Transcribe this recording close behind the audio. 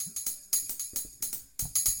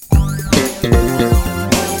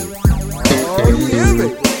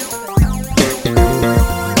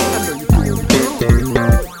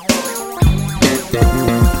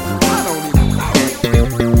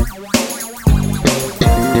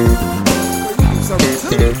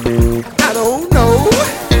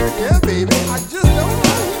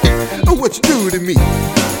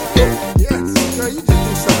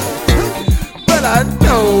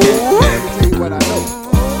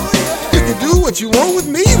what you want with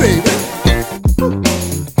me, baby.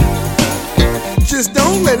 Just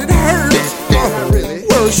don't let it hurt. Really?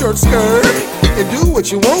 Wear a short skirt and do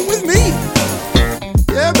what you want with me.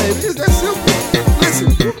 Yeah, baby, it's that simple.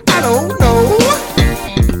 Listen, I don't know.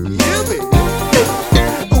 Yeah, baby.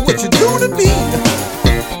 What you do to me.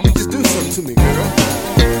 Just do something to me, girl.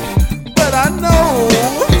 But I know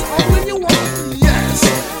when you want. Yes,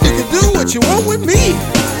 you can do what you want with me.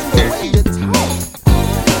 The way you talk.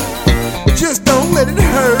 Just don't let it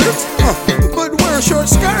hurt. But wear a short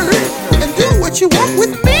skirt and do what you want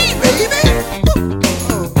with me, baby.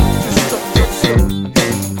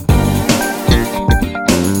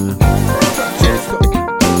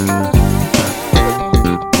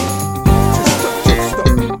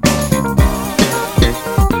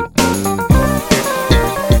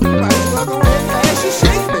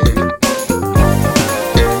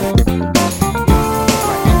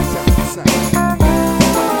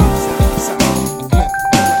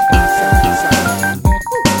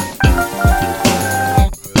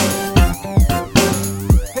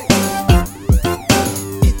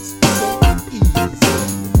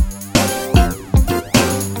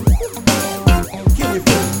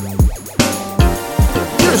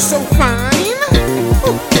 So fine.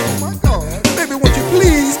 Oh my God. Baby, won't you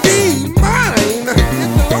please be mine?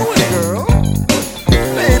 Get going, girl.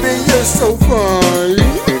 Baby, you're so fine.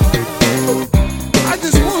 I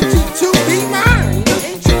just want you to be mine.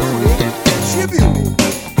 Ain't you beauty?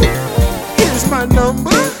 Here's my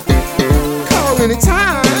number. Call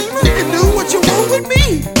anytime and do what you want with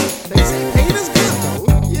me. They say pain is good though.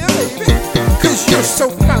 Yeah, baby. 'Cause you're so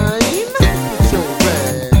fine.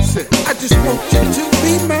 I just want you to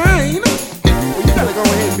be mine. Well, you gotta go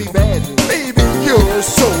ahead and be bad, then. Baby, you're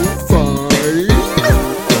so fine.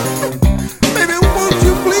 Baby, won't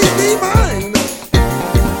you please be mine?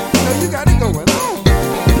 Now you got it going on.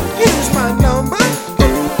 Here's my number.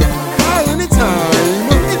 Call anytime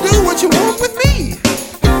and do what you want with me.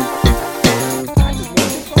 I just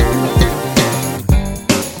want your phone number.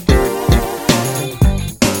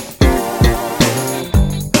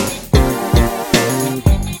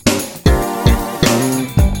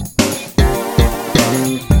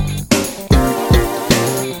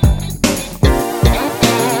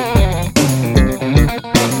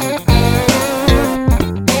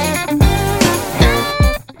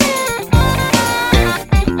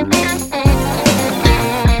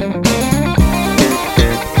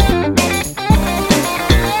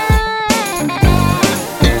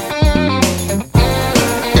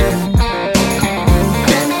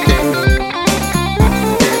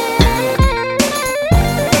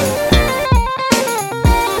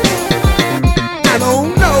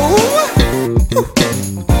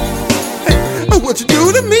 What you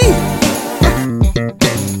do to me.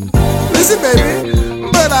 Listen, baby,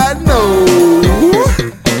 but I know.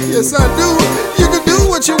 Yes, I do. You can do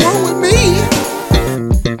what you want with me.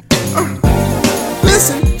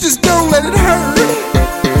 Listen, just don't let it hurt.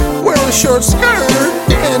 Wear a short skirt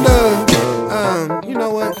and you know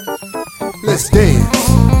what? Let's dance.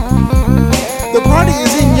 The party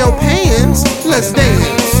is in your pants. Let's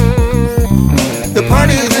dance. The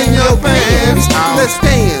party is in your pants. Let's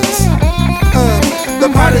dance. The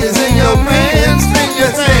party is in your pants, in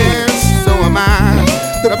your pants. So am I.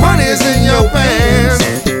 The party is in your pants.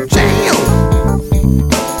 Jam.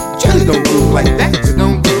 Jelly don't groove like that. It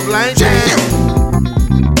don't groove like jam.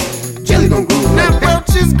 Jelly don't groove like that.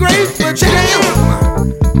 Welch is great, but jam.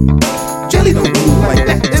 Jelly don't groove like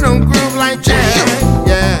that. It don't groove like jam.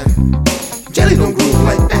 Yeah. Jelly don't groove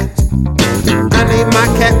like that. I named my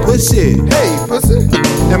cat Pussy. Hey, Pussy.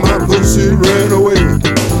 And my pussy ran away.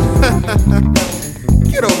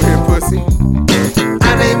 Get over here, pussy.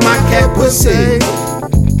 I named my cat Pussy,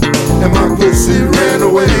 and my pussy ran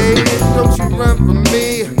away. Don't you run from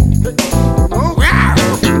me. Oh,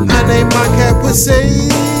 I named my cat Pussy,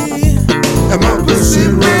 and my pussy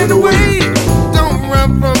ran away. Don't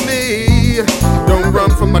run from me. Don't run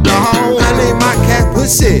from my dog. I named my cat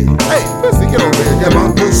Pussy. Hey, pussy, get over here. And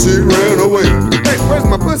my pussy ran away. Hey, where's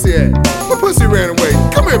my pussy at? My pussy ran away.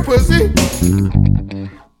 Come here, pussy.